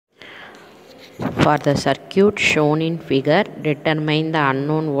For the circuit shown in figure, determine the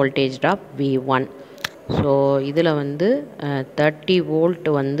unknown voltage drop V1. So இதில் வந்து 30 volt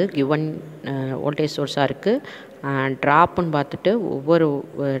வந்து given voltage சோர்ஸாக இருக்குது. ட்ராப்புன்னு பார்த்துட்டு ஒவ்வொரு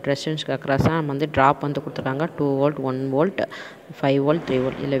ரெசிஸ்டன்ஸ்க்கு அக்ராஸாக நம்ம வந்து ட்ராப் வந்து கொடுத்துருக்காங்க. 2 வோல்ட், 1 வோல்ட், 5 வோல்ட், 3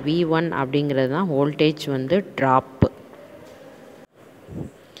 வோல்ட். இதில் V1 அப்படிங்கிறது தான் வோல்டேஜ் வந்து ட்ராப்பு.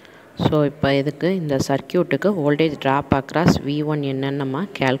 ஸோ இப்போ இதுக்கு இந்த சர்க்கியூட்டுக்கு வோல்டேஜ் ட்ராப் அக்ராஸ் V1 என்னன்னு நம்ம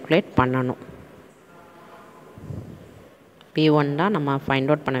கேல்குலேட் பண்ணணும். V1 தான் நம்ம ஃபைண்ட்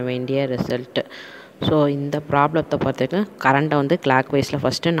அவுட் பண்ண வேண்டிய ரிசல்ட்டு. ஸோ இந்த ப்ராப்ளத்தை பார்த்துட்டு கரண்ட்டை வந்து கிளாக் வைஸில்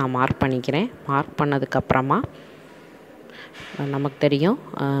ஃபஸ்ட்டு நான் மார்க் பண்ணிக்கிறேன். மார்க் பண்ணதுக்கப்புறமா நமக்கு தெரியும்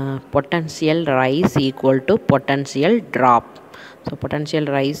potential rice equal to potential drop. So potential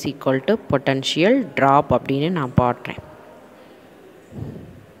rice equal to potential drop அப்படின்னு நான் பாடுறேன்.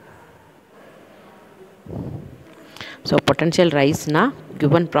 ஸோ பொட்டன்ஷியல் ரைஸ்னால்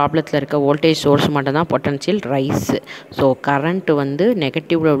கிவன் ப்ராப்ளத்தில் இருக்க வோல்டேஜ் சோர்ஸ் மட்டும் தான் பொட்டன்ஷியல் ரைஸு. ஸோ கரண்ட்டு வந்து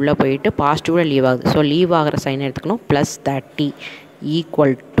நெகட்டிவில் உள்ளே போயிட்டு பாசிட்டிவில் லீவ் ஆகுது. ஸோ லீவ் ஆகிற சைன் எடுத்துக்கணும். +30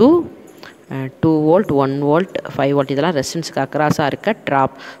 equal to 2 volt, 1 volt, 5 volt இதெல்லாம் ரெசிஸ்டன்ஸுக்கு அக்ராஸாக இருக்க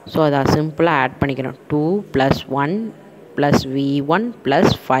ட்ராப். ஸோ அதை சிம்பிளாக ஆட் பண்ணிக்கணும். 2 + 1 + V1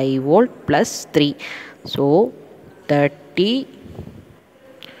 + 5 வோல்ட் + 3. ஸோ 30.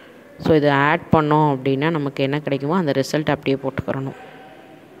 ஸோ இதை ஆட் பண்ணோம் அப்படின்னா நமக்கு என்ன கிடைக்குமோ அந்த ரிசல்ட் அப்படியே போட்டுக்கிறணும்.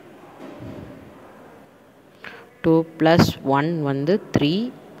 2 + 1 வந்து 3,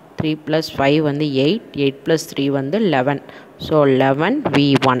 3 + 5 வந்து 8, 8 + 3 வந்து 11. So 11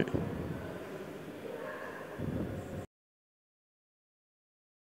 V1.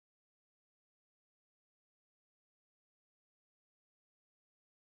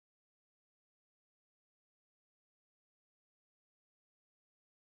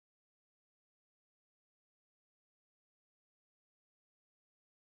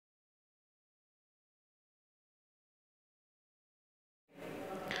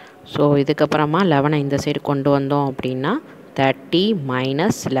 ஸோ இதுக்கப்புறமா 11 இந்த சைடு கொண்டு வந்தோம் அப்படின்னா 30 -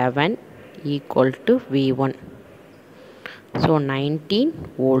 11 equal to V1. So 19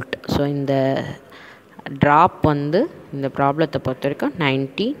 volt. So இந்த ட்ராப் வந்து இந்த ப்ராப்ளத்தை பொறுத்த வரைக்கும்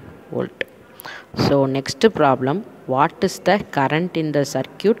 19 volt. So next problem, what is the current in the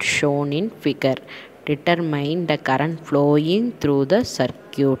circuit shown in figure, determine the current flowing through the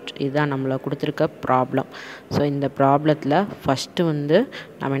circuit. இதுதான் நம்மளை கொடுத்துருக்க ப்ராப்ளம். ஸோ இந்த ப்ராப்ளத்தில் ஃபஸ்ட்டு வந்து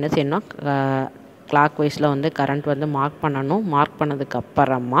நம்ம என்ன செய்யணும், கிளாக் வைஸில் வந்து கரண்ட் வந்து மார்க் பண்ணணும். மார்க்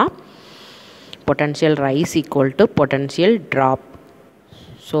பண்ணதுக்கப்புறமா potential rice equal to potential drop.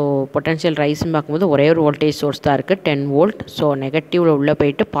 So potential ரைஸ்ன்னு பார்க்கும்போது ஒரே ஒரு வோல்டேஜ் சோர்ஸ் தான் இருக்குது, 10 வோல்ட். ஸோ நெகட்டிவில் உள்ளே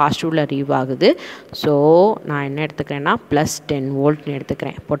போயிட்டு பாசிட்டிவில் ரீவ் ஆகுது. ஸோ நான் என்ன எடுத்துக்கிறேன்னா +10 வோல்ட்னு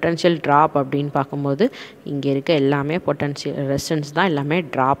எடுத்துக்கிறேன். பொட்டன்ஷியல் ட்ராப் அப்படின்னு பார்க்கும்போது இங்கே இருக்க எல்லாமே பொட்டன்ஷியல் ரெசிஸ்டன்ஸ் தான், எல்லாமே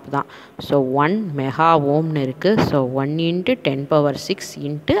ட்ராப் தான். ஸோ 1 மெகா ஓம்னு இருக்குது. ஸோ 1 ×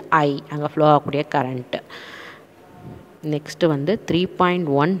 10⁶ I அங்கே ஃப்ளோ ஆகக்கூடிய கரண்ட்டு. நெக்ஸ்ட்டு வந்து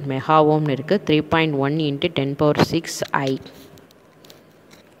 3.1 மெகா ஓம்னு இருக்குது. 3.1 × 10⁶ I.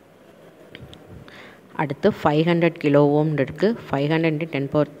 அடுத்து 500 கிலோ ஓம்னு இருக்குது. 500 ×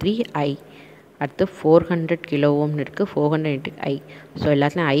 10⁻³ I. அடுத்து 400 கிலோ ஓம்னு இருக்குது. 400 × I. ஸோ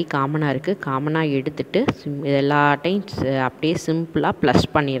எல்லாத்துலேயும் I காமனாக இருக்குது. காமனாக எடுத்துகிட்டு எல்லாட்டையும் அப்படியே சிம்பிளாக ப்ளஸ்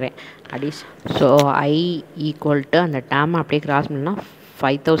பண்ணிடுறேன். ஸோ I ஈக்குவல் டு அந்த டேம் அப்படியே கிராஸ் பண்ணால்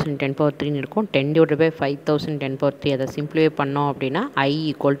 5000 × 10⁻³ இருக்கும். 10/5000 × 10⁻³ அதை சிம்பிளிஃபை பண்ணோம் அப்படின்னா I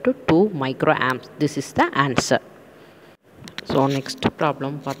equal to 2 micro amps. This is the answer. So next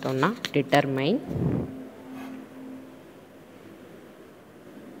problem பார்த்தோம்னா, determine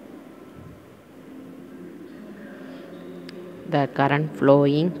the current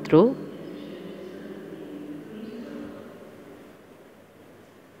flowing through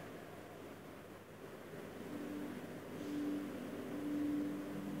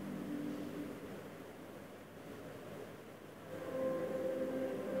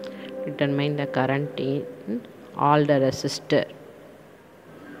determine the current in all the resistor.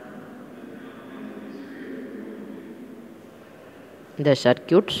 The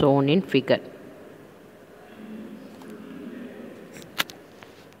circuit shown in figure.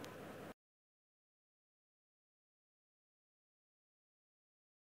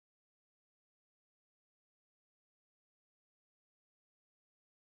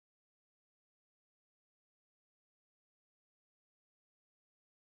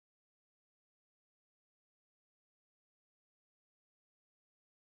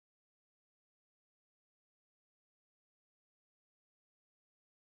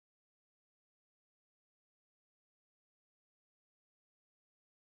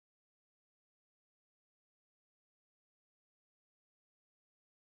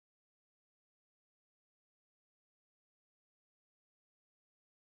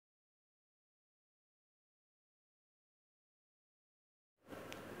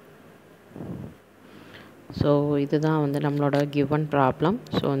 So இதுதான் வந்து நம்மளோட given problem.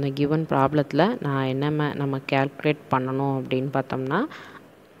 So இந்த given ப்ராப்ளத்தில் நான் என்ன நம்ம calculate பண்ணணும் அப்படின்னு பார்த்தோம்னா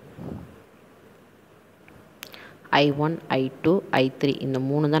I1, I2, I3 இந்த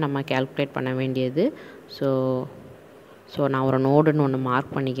 3 தான் நம்ம கேல்குலேட் பண்ண வேண்டியது. ஸோ நான் ஒரு நோடுன்னு ஒன்று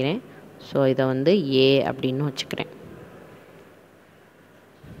மார்க் பண்ணிக்கிறேன். ஸோ இதை வந்து A அப்படின்னு வச்சுக்கிறேன்.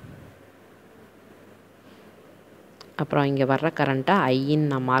 அப்புறம் இங்கே வர்ற கரண்ட்டை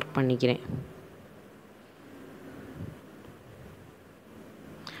ஐன்னு நான் மார்க் பண்ணிக்கிறேன்.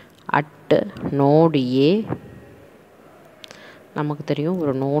 அட் நோடு ஏ நமக்கு தெரியும்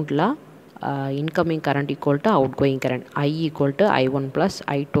ஒரு நோடில் incoming current equal to out going current I equal to I1 plus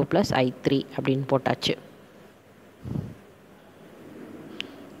I2 plus I3 அப்படின்னு போட்டாச்சு.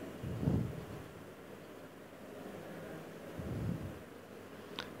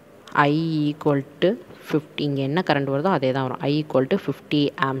 I ஈக்குவல் டு 50 இங்கே என்ன கரண்ட் வருதோ அதே தான் வரும். I equal to 50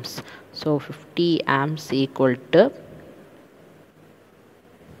 arms. So 50 arms equal to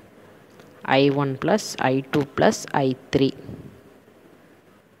I1 plus I2 plus I3.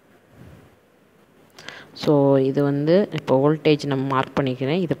 So இது வந்து இப்போ வோல்டேஜ் நம்ம மார்க்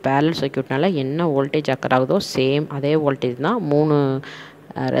பண்ணிக்கிறேன். இது பேரலல் சர்க்யூட்னால என்ன வோல்டேஜ் அக்கர் ஆகுதோ சேம் அதே வோல்டேஜ் தான் 3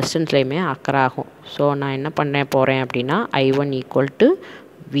 ரெசிஸ்டன்ஸ்லையுமே அக்கர் ஆகும். ஸோ நான் என்ன பண்ண போகிறேன் அப்படின்னா I1 equal to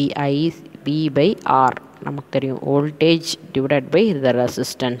V by R நமக்கு தெரியும் voltage divided by the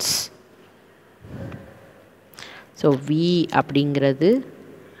resistance. So V அப்படிங்கிறது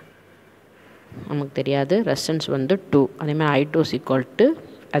நமக்கு தெரியாது, ரெசிஸ்டன்ஸ் வந்து 2. அதேமாதிரி I2 ஈக்குவல் டு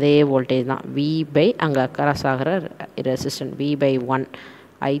அதே வோல்டேஜ் தான் V பை அங்கே அக்கராஸ் ஆகிற ரெசிஸ்டன்ஸ் V பை 1.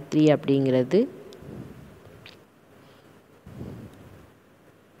 I3 அப்படிங்கிறது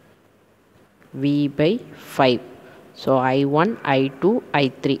V by 5. So I1, I2,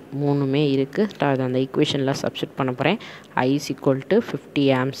 I3 மூணுமே இருக்குது. அது அந்த ஈக்குவேஷனில் சப்ஸ்டிட் பண்ண போகிறேன். I ஈக்குவல் டு 50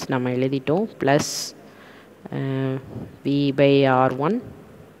 ஆம்ஸ் நம்ம எழுதிட்டோம் plus V by R1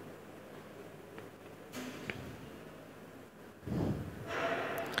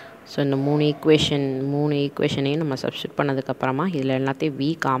 so இந்த மூணு ஈக்குவேஷனையும் நம்ம சப்ஸ்டிட் பண்ணதுக்கப்புறமா இதில் எல்லாத்தையும் V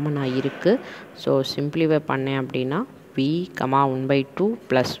காமனாக இருக்குது. ஸோ சிம்பிளிஃபை பண்ணேன் அப்படின்னா V, 1/2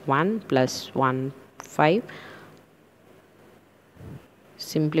 ப்ளஸ் 1 ப்ளஸ் 1 5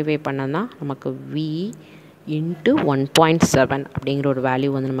 சிம்பிளிஃபை பண்ணனா நமக்கு V இன்ட்டு 1.7 அப்படிங்கிற ஒரு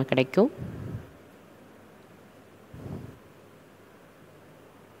வேல்யூ வந்து நமக்கு கிடைக்கும்.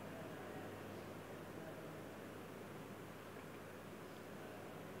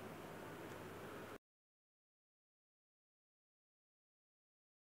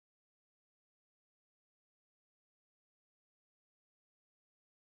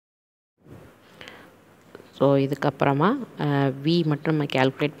 ஸோ இதுக்கப்புறமா V மட்டும் நம்ம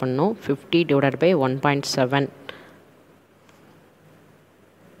கேல்குலேட் பண்ணோம். 50 டிவைடட் பை 1.7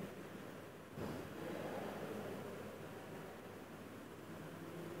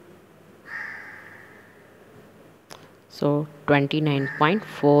 ஸோ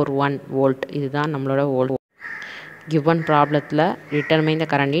 29.41 வோல்ட் இதுதான் நம்மளோட வோல்ட். கிவன் ப்ராப்ளத்தில் determine the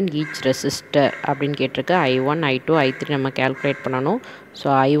current in each resistor அப்படின்னு கேட்டிருக்கு. I1, I2, I3 நம்ம கேல்குலேட் பண்ணணும். ஸோ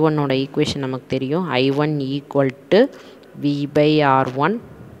I1ஓட ஈக்குவேஷன் நமக்கு தெரியும். I1 equal to V by R1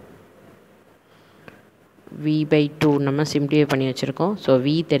 V by 2 நம்ம சிம்பிளிஃபை பண்ணி வச்சுருக்கோம். ஸோ V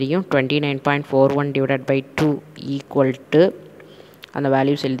தெரியும் 29.41 டிவைடட் பை 2 ஈக்குவல் டு அந்த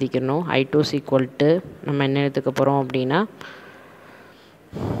வேல்யூஸ் எழுதிக்கணும். I2 ஈக்குவல் டு நம்ம என்ன எடுத்துக்க போகிறோம் அப்படின்னா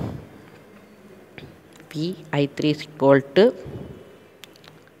I3 equal to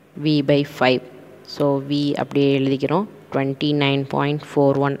V by 5. So V அப்படியே எழுதிக்கிறோம்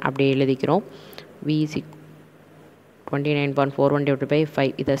 29.41 அப்படியே எழுதிக்கிறோம். V 29.41 டிவைட் பை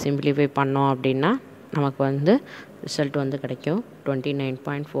 5 இதை சிம்பிளிஃபை பண்ணோம் அப்படின்னா நமக்கு வந்து ரிசல்ட் வந்து கிடைக்கும்.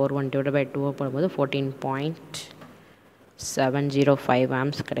 29.41 டிவைட் பை 2 போடும்போது 14.705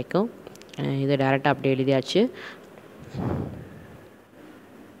 ஆம்ஸ் கிடைக்கும். இது டேரெக்டாக அப்படியே எழுதியாச்சு.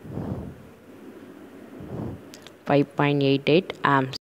 5.88 ஆம்ஸ்.